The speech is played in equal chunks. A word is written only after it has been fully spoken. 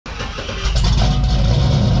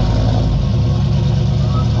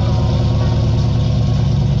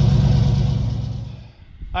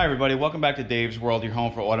Hi everybody, welcome back to Dave's World, your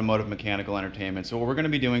home for automotive mechanical entertainment. So what we're going to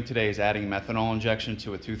be doing today is adding methanol injection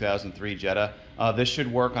to a 2003 Jetta. This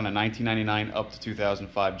should work on a 1999 up to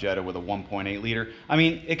 2005 Jetta with a 1.8 liter. I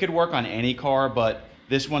mean, it could work on any car, but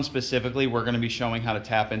this one specifically, we're going to be showing how to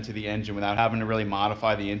tap into the engine without having to really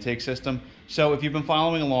modify the intake system. So if you've been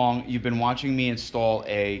following along, you've been watching me install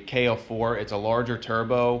a KO4. It's a larger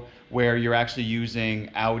turbo where you're actually using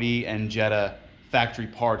Audi and Jetta factory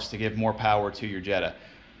parts to give more power to your Jetta.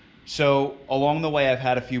 So along the way, I've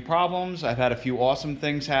had a few problems, I've had a few awesome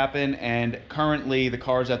things happen, and currently the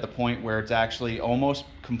car's at the point where it's actually almost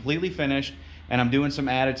completely finished, and I'm doing some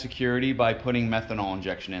added security by putting methanol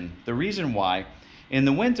injection in. The reason why, in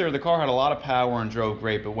the winter, the car had a lot of power and drove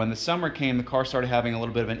great, but when the summer came, the car started having a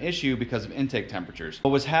little bit of an issue because of intake temperatures.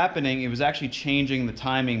 What was happening, it was actually changing the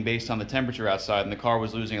timing based on the temperature outside, and the car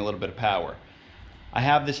was losing a little bit of power. I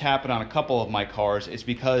have this happen on a couple of my cars. It's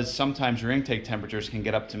because sometimes your intake temperatures can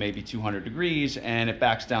get up to maybe 200 degrees and it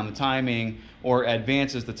backs down the timing or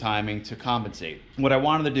advances the timing to compensate. What I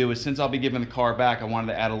wanted to do is, since I'll be giving the car back, I wanted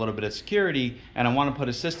to add a little bit of security, and I want to put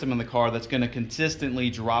a system in the car that's going to consistently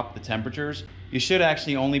drop the temperatures. You should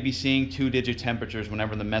actually only be seeing 2-digit temperatures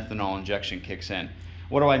whenever the methanol injection kicks in.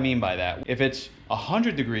 What do I mean by that? If it's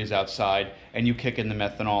 100 degrees outside and you kick in the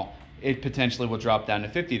methanol, it potentially will drop down to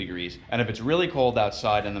 50 degrees. And if it's really cold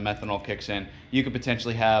outside and the methanol kicks in, you could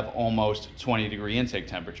potentially have almost 20-degree intake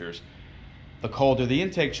temperatures. The colder the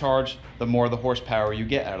intake charge, the more the horsepower you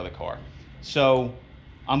get out of the car. So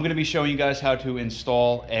I'm going to be showing you guys how to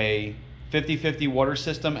install a 50-50 water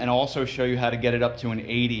system and also show you how to get it up to an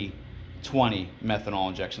 80-20 methanol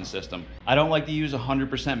injection system. I don't like to use 100%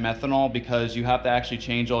 methanol because you have to actually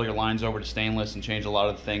change all your lines over to stainless and change a lot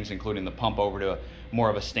of the things, including the pump over to more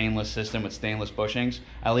of a stainless system with stainless bushings.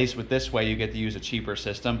 At least with this way, you get to use a cheaper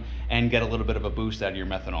system and get a little bit of a boost out of your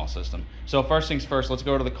methanol system. So first things first, let's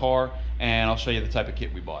go to the car and I'll show you the type of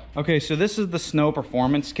kit we bought. Okay, so this is the Snow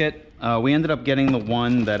Performance Kit. We ended up getting the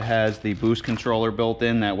one that has the boost controller built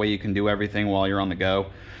in. That way you can do everything while you're on the go.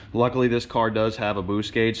 Luckily, this car does have a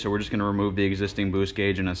boost gauge, so we're just going to remove the existing boost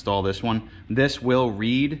gauge and install this one. This will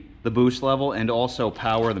read the boost level and also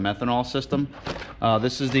power the methanol system.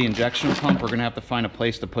 This is the injection pump. We're going to have to find a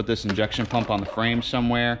place to put this injection pump on the frame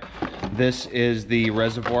somewhere. This is the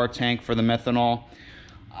reservoir tank for the methanol.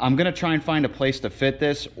 I'm going to try and find a place to fit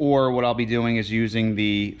this, or what I'll be doing is using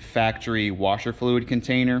the factory washer fluid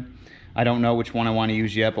container. I don't know which one I want to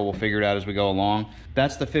use yet, but we'll figure it out as we go along.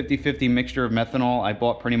 That's the 50-50 mixture of methanol. I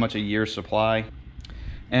bought pretty much a year's supply.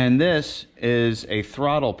 And this is a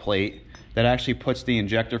throttle plate that actually puts the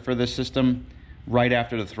injector for this system right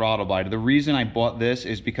after the throttle body. The reason I bought this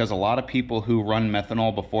is because a lot of people who run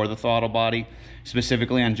methanol before the throttle body,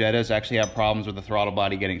 specifically on Jettas, actually have problems with the throttle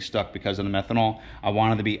body getting stuck because of the methanol. I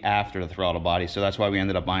wanted to be after the throttle body, so that's why we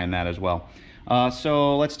ended up buying that as well.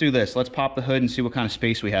 So let's do this. Let's pop the hood and see what kind of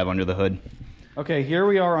space we have under the hood. Okay, here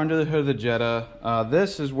we are under the hood of the Jetta.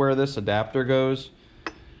 This is where this adapter goes.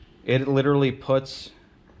 It literally puts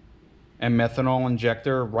a methanol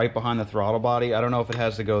injector right behind the throttle body. I don't know if it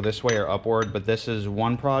has to go this way or upward, but this is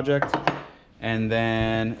one project. And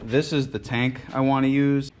then this is the tank I want to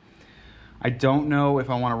use. I don't know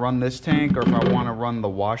if I want to run this tank or if I want to run the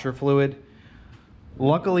washer fluid.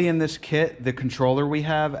 Luckily in this kit, the controller we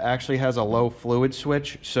have actually has a low fluid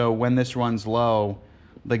switch, so when this runs low,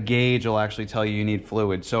 the gauge will actually tell you need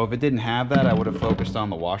fluid. So if it didn't have that, I would have focused on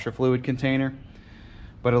the washer fluid container.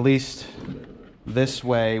 But at least this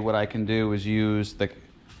way, what I can do is use the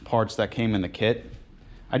parts that came in the kit.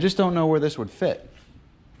 I just don't know where this would fit.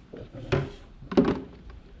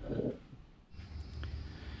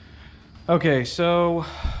 Okay, so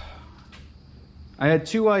I had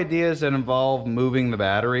two ideas that involve moving the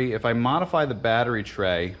battery. If I modify the battery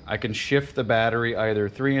tray, I can shift the battery either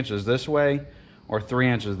 3 inches this way or 3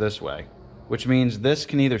 inches this way, which means this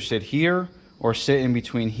can either sit here or sit in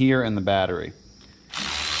between here and the battery.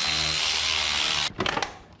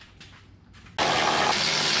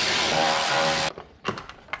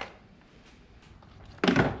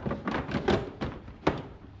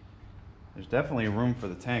 There's definitely room for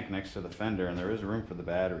the tank next to the fender, and there is room for the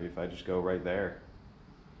battery if I just go right there.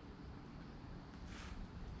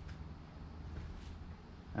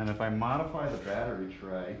 And if I modify the battery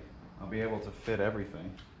tray, I'll be able to fit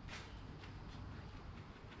everything.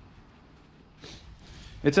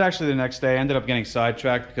 It's actually the next day. I ended up getting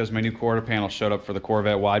sidetracked because my new quarter panel showed up for the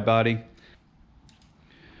Corvette wide body.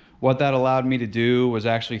 What that allowed me to do was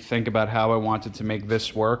actually think about how I wanted to make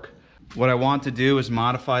this work. What I want to do is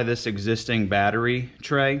modify this existing battery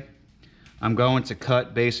tray. I'm going to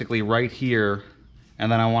cut basically right here,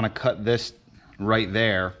 and then I want to cut this right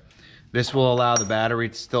there. This will allow the battery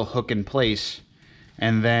to still hook in place,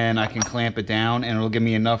 and then I can clamp it down and it'll give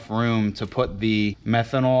me enough room to put the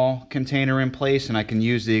methanol container in place, and I can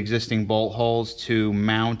use the existing bolt holes to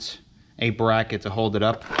mount a bracket to hold it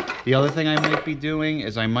up. The other thing I might be doing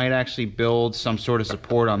is I might actually build some sort of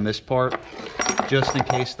support on this part, just in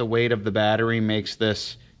case the weight of the battery makes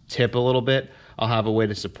this tip a little bit. I'll have a way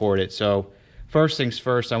to support it. So first things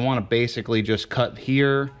first, I want to basically just cut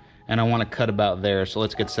here, and I want to cut about there. So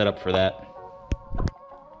let's get set up for that.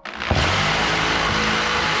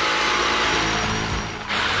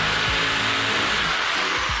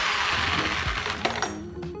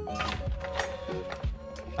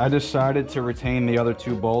 I decided to retain the other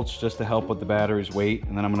 2 bolts just to help with the battery's weight,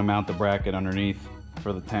 and then I'm going to mount the bracket underneath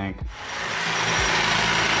for the tank.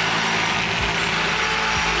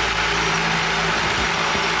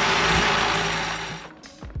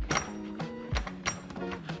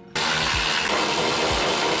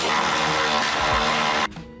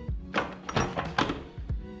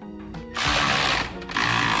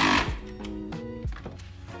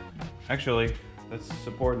 Actually, that's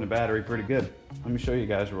supporting the battery pretty good. Let me show you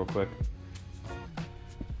guys real quick.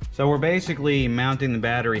 So we're basically mounting the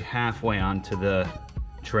battery halfway onto the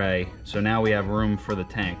tray. So now we have room for the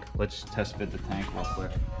tank. Let's test fit the tank real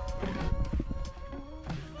quick.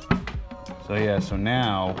 So yeah, so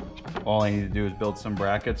now all I need to do is build some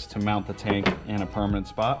brackets to mount the tank in a permanent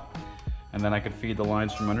spot, and then I can feed the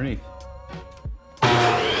lines from underneath.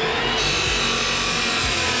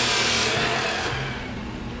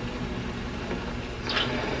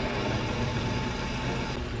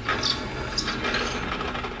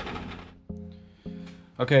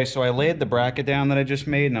 Okay, so I laid the bracket down that I just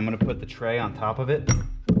made, and I'm going to put the tray on top of it.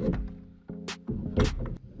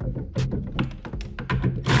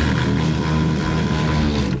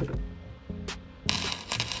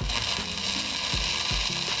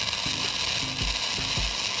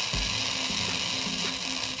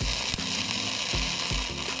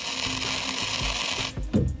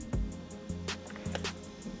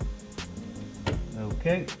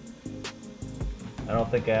 Okay. I don't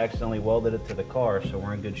think I accidentally welded it to the car, so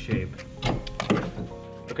we're in good shape.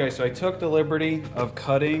 Okay, so I took the liberty of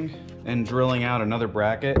cutting and drilling out another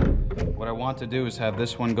bracket. What I want to do is have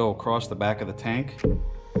this one go across the back of the tank,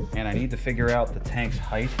 and I need to figure out the tank's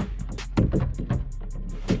height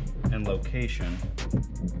and location.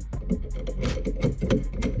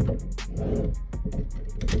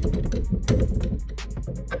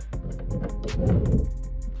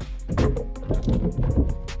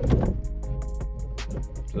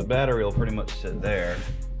 So the battery will pretty much sit there,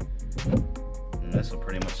 and this will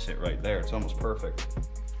pretty much sit right there. It's almost perfect.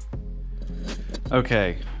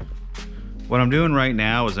 Okay, what I'm doing right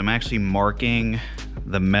now is I'm actually marking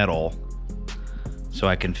the metal so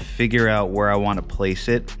I can figure out where I want to place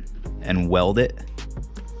it and weld it.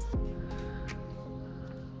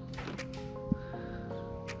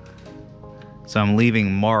 So I'm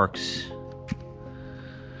leaving marks,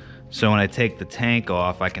 so when I take the tank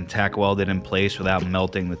off, I can tack weld it in place without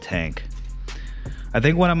melting the tank. I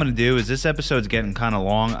think what I'm going to do is, this episode's getting kind of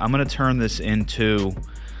long. I'm going to turn this into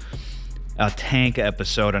a tank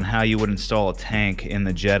episode on how you would install a tank in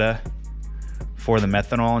the Jetta for the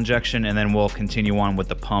methanol injection, and then we'll continue on with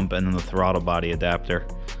the pump and then the throttle body adapter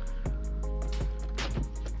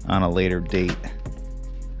on a later date.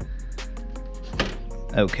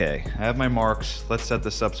 Okay, I have my marks. Let's set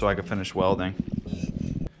this up so I can finish welding.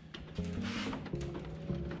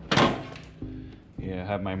 Yeah, I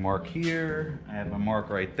have my mark here. I have my mark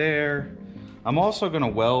right there. I'm also gonna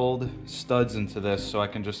weld studs into this so I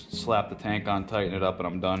can just slap the tank on, tighten it up, and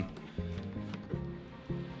I'm done.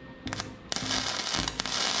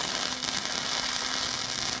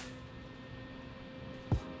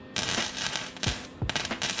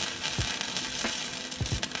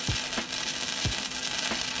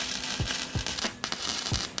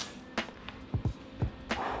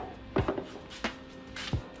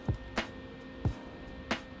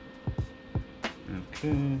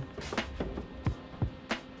 Okay.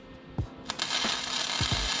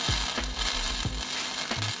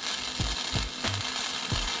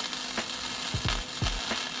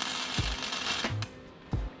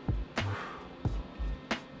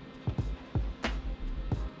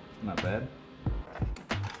 Not bad.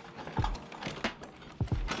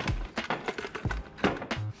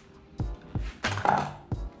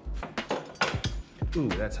 Ooh,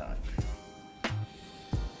 that's hot.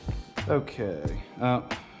 Okay, I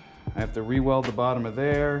have to re-weld the bottom of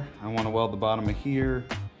there. I want to weld the bottom of here,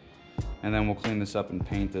 and then we'll clean this up and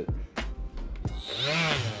paint it.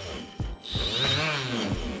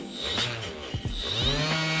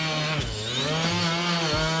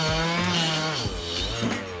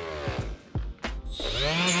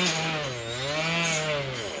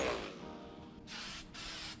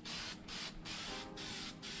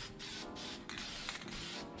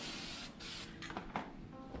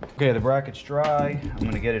 Okay, the bracket's dry. I'm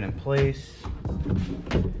gonna get it in place.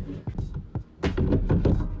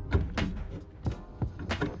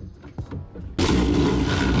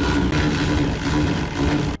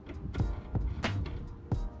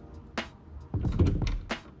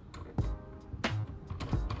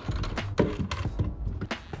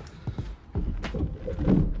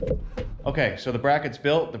 Okay, so the bracket's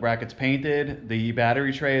built, the bracket's painted, the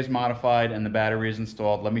battery tray is modified, and the battery is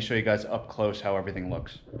installed. Let me show you guys up close how everything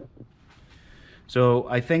looks. So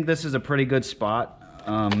I think this is a pretty good spot.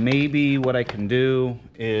 Maybe what I can do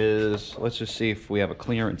is, let's just see if we have a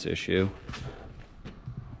clearance issue.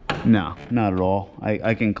 No, not at all.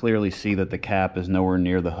 I can clearly see that the cap is nowhere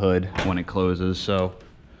near the hood when it closes, so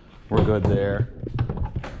we're good there.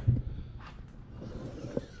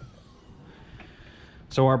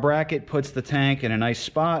 So our bracket puts the tank in a nice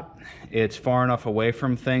spot. It's far enough away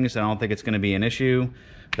from things that I don't think it's going to be an issue.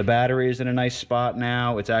 The battery is in a nice spot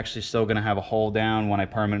now. It's actually still going to have a hole down when I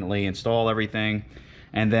permanently install everything.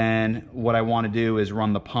 And then what I want to do is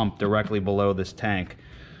run the pump directly below this tank.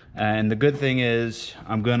 And the good thing is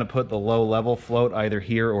I'm going to put the low level float either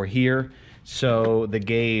here or here, so the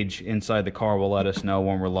gauge inside the car will let us know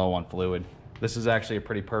when we're low on fluid. This is actually a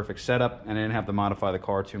pretty perfect setup, and I didn't have to modify the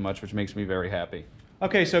car too much, which makes me very happy.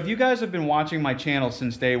 Okay, so if you guys have been watching my channel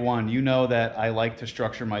since day one, you know that I like to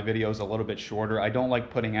structure my videos a little bit shorter. I don't like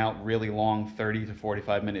putting out really long 30 to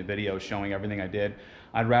 45 minute videos showing everything I did.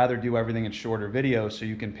 I'd rather do everything in shorter videos so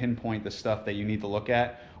you can pinpoint the stuff that you need to look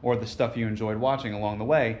at or the stuff you enjoyed watching along the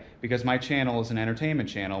way, because my channel is an entertainment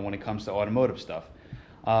channel when it comes to automotive stuff.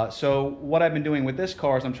 So what I've been doing with this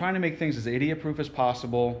car is I'm trying to make things as idiot-proof as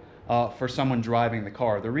possible for someone driving the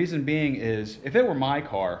car. The reason being is, if it were my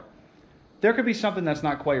car, there could be something that's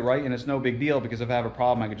not quite right, and it's no big deal, because if I have a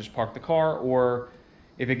problem, I could just park the car, or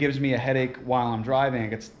if it gives me a headache while I'm driving, I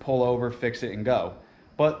could pull over, fix it, and go.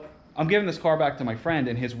 But I'm giving this car back to my friend,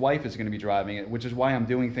 and his wife is going to be driving it, which is why I'm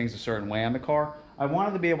doing things a certain way on the car. I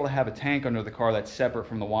wanted to be able to have a tank under the car that's separate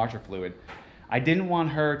from the washer fluid. I didn't want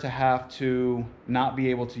her to have to not be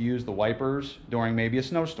able to use the wipers during maybe a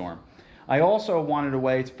snowstorm. I also wanted a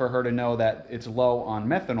way for her to know that it's low on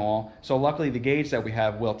methanol, so luckily the gauge that we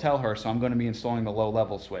have will tell her, so I'm going to be installing the low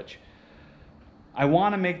level switch. I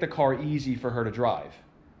want to make the car easy for her to drive.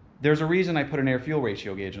 There's a reason I put an air-fuel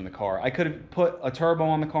ratio gauge in the car. I could have put a turbo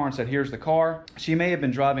on the car and said, here's the car. She may have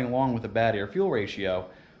been driving along with a bad air-fuel ratio,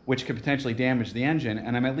 which could potentially damage the engine,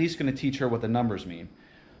 and I'm at least going to teach her what the numbers mean.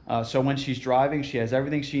 So when she's driving, she has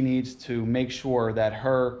everything she needs to make sure that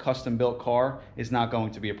her custom-built car is not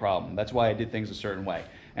going to be a problem. That's why I did things a certain way.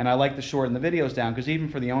 And I like to shorten the videos down, because even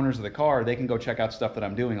for the owners of the car, they can go check out stuff that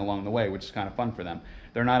I'm doing along the way, which is kind of fun for them.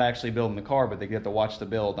 They're not actually building the car, but they get to watch the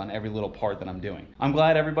build on every little part that I'm doing. I'm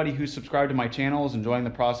glad everybody who's subscribed to my channel is enjoying the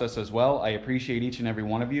process as well. I appreciate each and every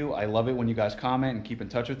one of you. I love it when you guys comment and keep in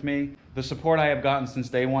touch with me. The support I have gotten since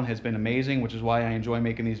day one has been amazing, which is why I enjoy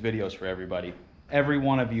making these videos for everybody. Every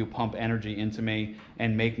one of you pump energy into me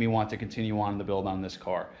and make me want to continue on the build on this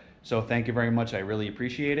car. So thank you very much. I really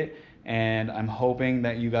appreciate it. And I'm hoping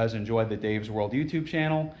that you guys enjoyed the Dave's World YouTube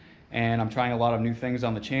channel. And I'm trying a lot of new things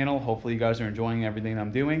on the channel. Hopefully you guys are enjoying everything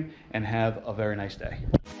I'm doing, and have a very nice day.